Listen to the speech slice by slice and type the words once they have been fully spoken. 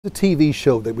The TV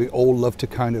show that we all love to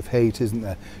kind of hate, isn't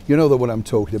there? You know the one I'm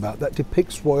talking about, that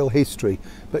depicts royal history,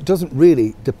 but doesn't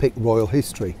really depict royal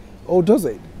history. Or does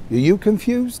it? Are you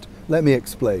confused? Let me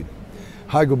explain.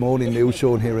 Hi, good morning, Neil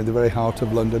Sean here in the very heart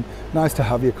of London. Nice to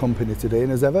have your company today,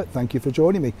 and as ever, thank you for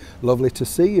joining me. Lovely to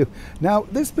see you. Now,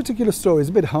 this particular story is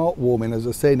a bit heartwarming, as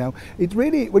I say now. It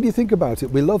really, when you think about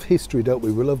it, we love history, don't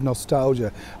we? We love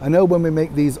nostalgia. I know when we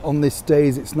make these on this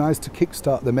days, it's nice to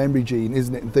kickstart the memory gene,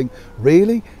 isn't it? And think,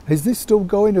 really? Is this still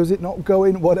going or is it not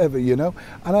going? Whatever, you know?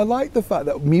 And I like the fact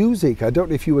that music, I don't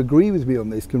know if you agree with me on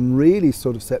this, can really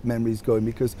sort of set memories going,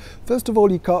 because first of all,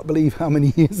 you can't believe how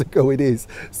many years ago it is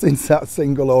since that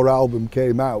single or album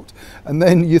came out, and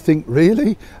then you think,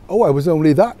 really? Oh, I was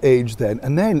only that age then.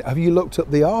 And then have you looked at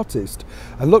the artist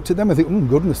and looked at them and think, oh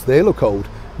goodness, they look old.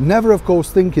 Never, of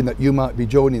course, thinking that you might be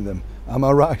joining them. Am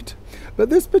I right?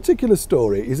 But this particular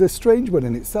story is a strange one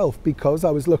in itself, because I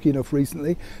was lucky enough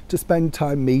recently to spend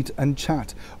time, meet and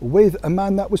chat with a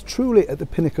man that was truly at the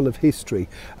pinnacle of history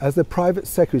as the private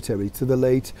secretary to the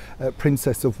late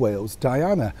Princess of Wales,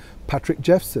 Diana, Patrick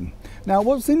Jephson. Now,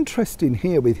 what's interesting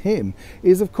here with him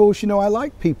is, of course, you know, I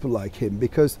like people like him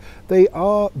because they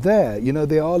are there, you know,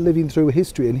 they are living through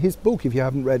history. And his book, if you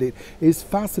haven't read it, is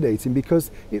fascinating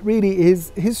because it really is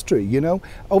history, you know.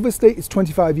 Obviously, it's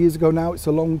 25 years ago now, it's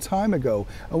a long time ago.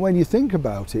 And when you think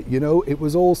about it, you know, it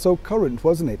was all so current,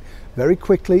 wasn't it? Very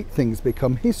quickly, things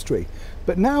become history.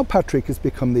 But now Patrick has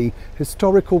become the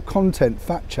historical content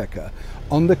fact checker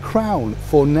on The Crown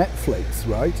for Netflix,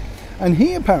 right? And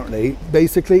he apparently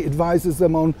basically advises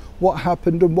them on what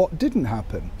happened and what didn't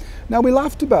happen. Now, we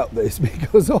laughed about this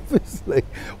because obviously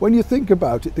when you think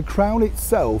about it, The Crown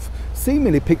itself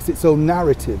seemingly picks its own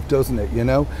narrative, doesn't it? You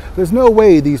know, there's no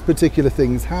way these particular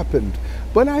things happened.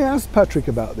 When I asked Patrick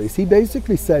about this, he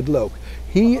basically said, look,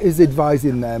 he is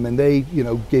advising them and they, you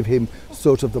know, give him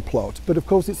sort of the plot. But of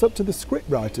course, it's up to the script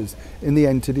writers in the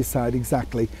end to decide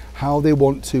exactly how they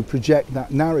want to project that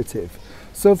narrative.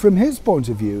 So from his point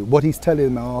of view, what he's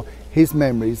telling them are his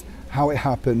memories, how it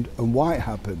happened and why it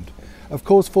happened. Of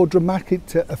course, for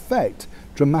dramatic effect,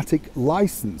 dramatic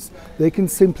license, they can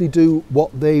simply do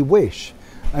what they wish.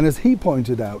 And as he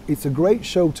pointed out, it's a great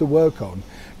show to work on,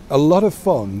 a lot of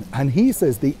fun. And he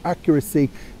says the accuracy,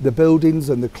 the buildings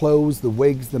and the clothes, the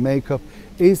wigs, the makeup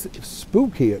is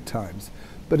spooky at times.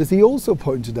 But as he also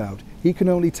pointed out, he can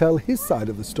only tell his side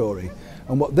of the story.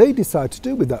 And what they decide to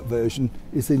do with that version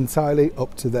is entirely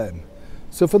up to them.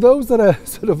 So for those that are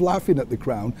sort of laughing at The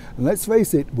Crown, and let's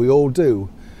face it, we all do,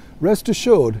 rest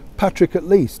assured, Patrick at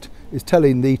least is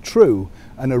telling the true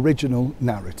and original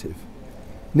narrative.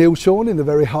 Neil Sean in the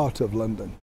very heart of London.